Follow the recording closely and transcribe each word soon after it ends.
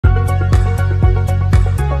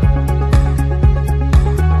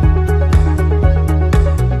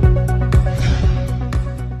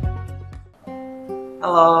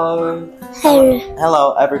Hello.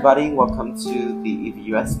 Hello, everybody. Welcome to the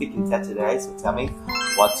EVUS speaking test today. So tell me,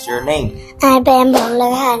 what's your name? I'm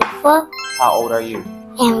Phúc. How old are you?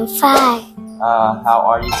 I'm 5. How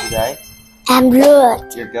are you today? I'm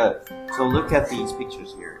good. You're good. So look at these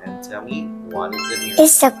pictures here and tell me what is in here.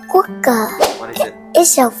 It's a cooker. What is it?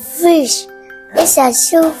 It's a fish. It's a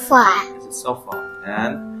sofa. It's a sofa.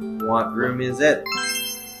 And what room is it?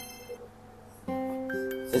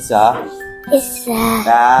 It's a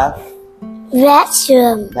bathroom.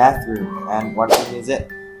 Bathroom. And what room is it?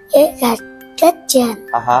 It's a kitchen.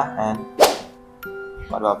 And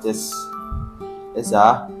what about this? It's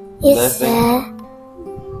a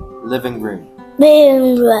living room.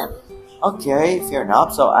 Living room. Okay, fair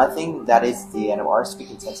enough. So I think that is the end of our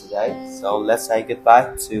speaking test today. So let's say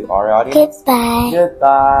goodbye to our audience. Goodbye.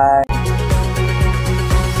 Goodbye.